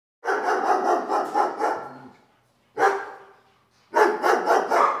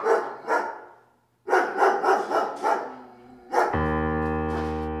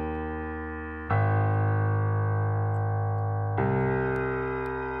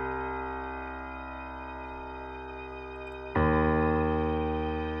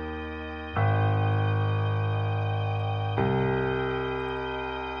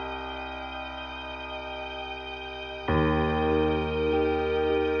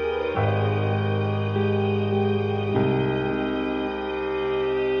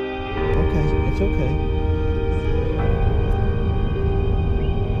It's okay.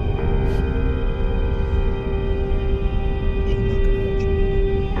 I'm not gonna hurt you.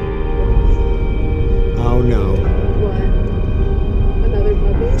 Oh no. What? Another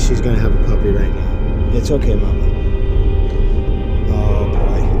puppy? She's gonna have a puppy right now. It's okay, Mama. Oh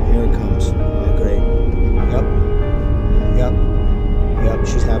boy, here it comes. Oh, great. Yep.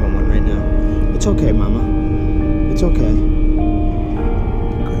 She's having one right now. It's okay, Mama. It's okay.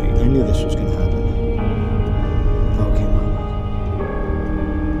 Great. I knew this was gonna happen. Okay, Mama.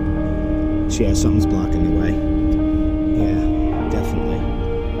 Yeah, something's blocking the way. Yeah, definitely.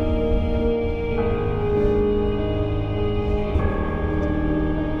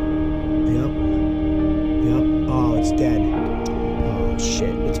 Yep. Oh, it's dead. Oh,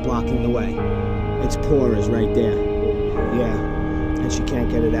 shit. It's blocking the way. Its paw is right there. Yeah. And she can't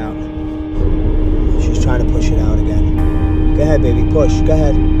get it out. She's trying to push it out again. Go ahead, baby. Push. Go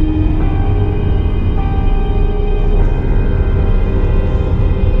ahead.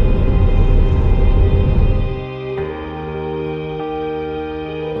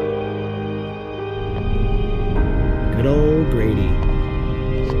 Good old Grady.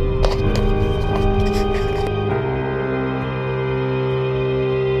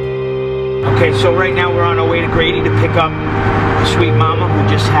 Okay, so right now we're on our way to Grady to pick up the sweet mama who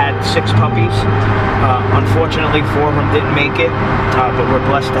just had 6 puppies. Unfortunately, 4 of them didn't make it, but we're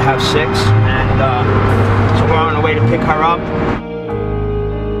blessed to have 6. And so we're on our way to pick her up.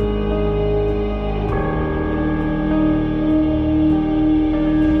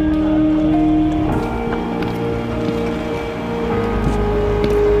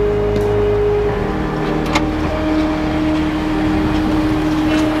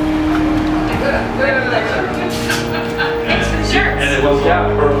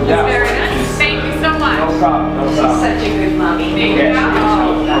 Yeah. Very nice. Thank you so much. No problem. She's such a good mommy. Thank you.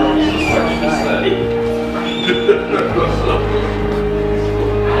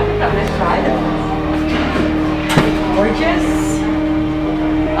 Let's try them. Gorgeous.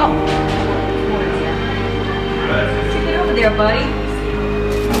 Oh. Take it over there, buddy.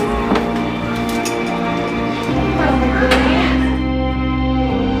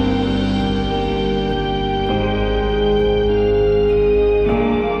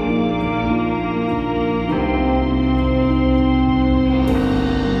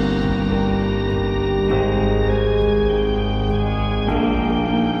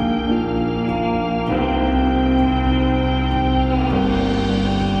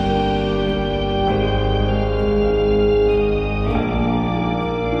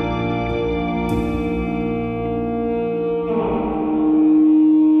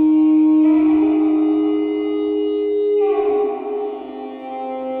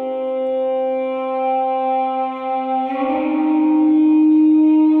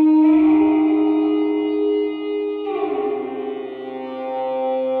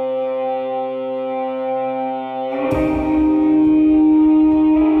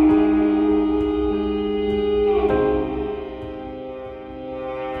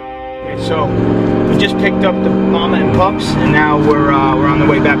 So we just picked up the mama and pups, and now we're on the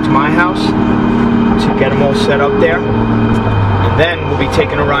way back to my house to get them all set up there. And then we'll be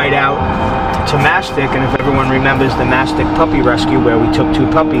taking a ride out to Mastic, and if everyone remembers the Mastic puppy rescue where we took 2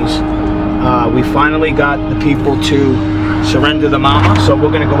 puppies, we finally got the people to surrender the mama. So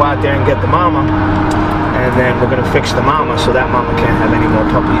we're going to go out there and get the mama, and then we're going to fix the mama so that mama can't have any more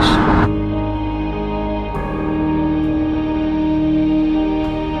puppies.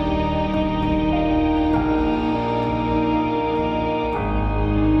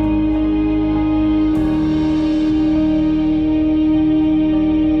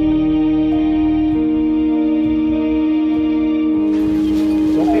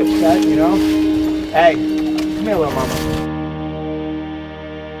 You know? Hey, come here, little mama.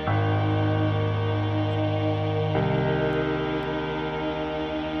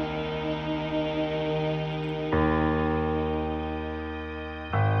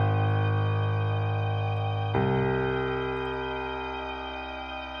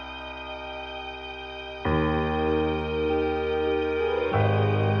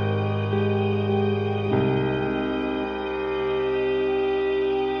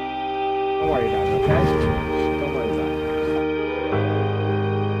 Don't worry about it, okay? Don't worry about it.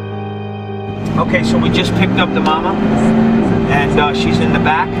 Okay, so we just picked up the mama, and she's in the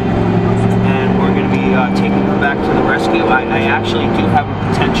back, and we're going to be taking her back to the rescue. I actually do have a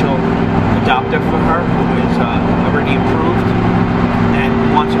potential adopter for her who is already approved and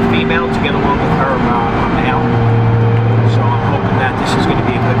wants a female to get along with her male. So I'm hoping that this is going to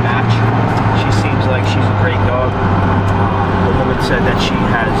be a good match. She seems like she's a great dog. The woman said that she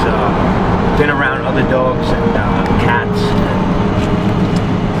has been around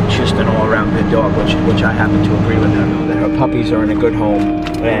which I happen to agree with her, that her puppies are in a good home,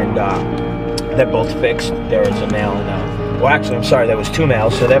 and they're both fixed. There is a male and a, well, actually, I'm sorry, there was 2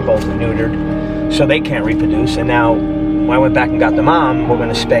 males, so they're both neutered, so they can't reproduce. And now, when I went back and got the mom, we're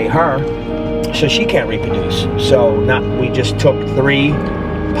going to spay her, so she can't reproduce. So we just took 3,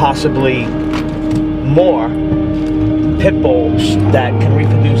 possibly more, pit bulls that can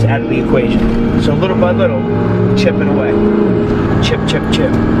reproduce out of the equation. So little by little, chipping away. Chip, chip,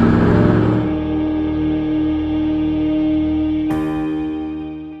 chip.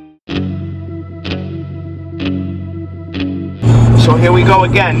 So here we go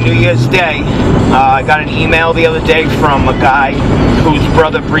again, New Year's Day. I got an email the other day from a guy whose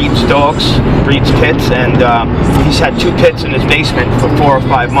brother breeds dogs, breeds pits, and he's had 2 pits in his basement for 4 or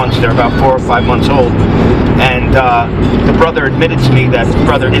 5 months. They're about 4 or 5 months old. And the brother admitted to me that his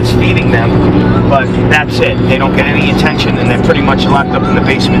brother is feeding them, but that's it. They don't get any attention, and they're pretty much locked up in the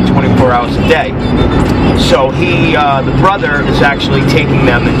basement 24 hours a day. So the brother is actually taking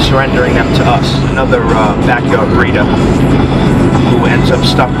them and surrendering them to us, another backyard breeder who ends up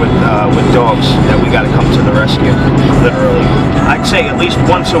stuck with dogs that we got to come to the rescue, literally. I'd say at least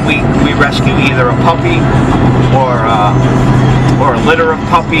once a week we rescue either a puppy or a litter of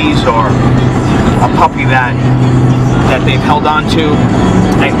puppies, or a puppy that they've held on to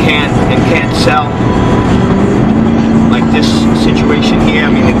and can't sell. Like this situation here,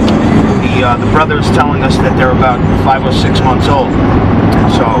 I mean, the brother is telling us that they're about 5 or 6 months old.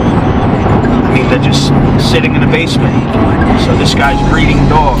 So, I mean, they're just sitting in the basement. So this guy's breeding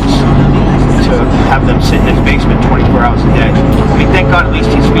dogs to have them sit in his basement 24 hours a day. I mean, thank God at least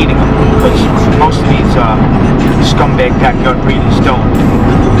he's feeding them, because most of these scumbag backyard breeders don't.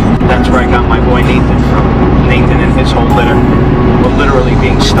 That's where I got my boy Nathan from. Nathan and his whole litter were literally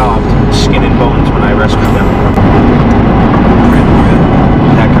being starved, skin and bones, when I rescued them.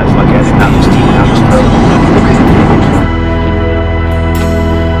 That guy's lucky I didn't have his teeth down his throat.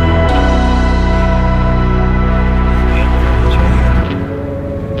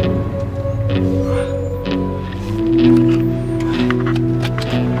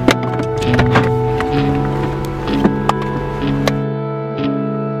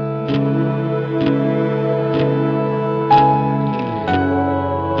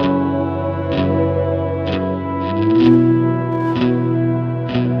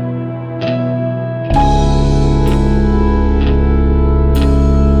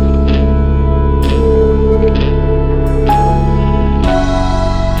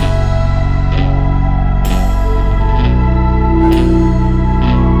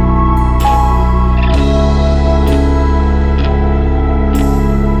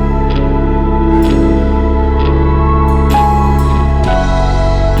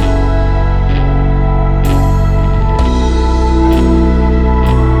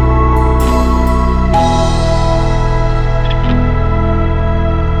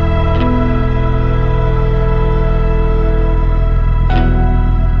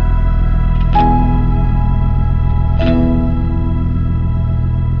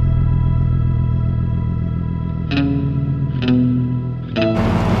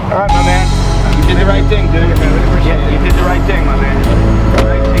 Alright, my man. You did the right thing, dude. Yeah, you did the right thing, my man.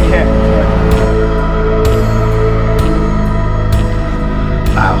 Alright, take care.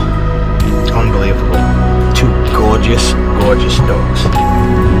 Wow. Unbelievable. 2 gorgeous, gorgeous dogs.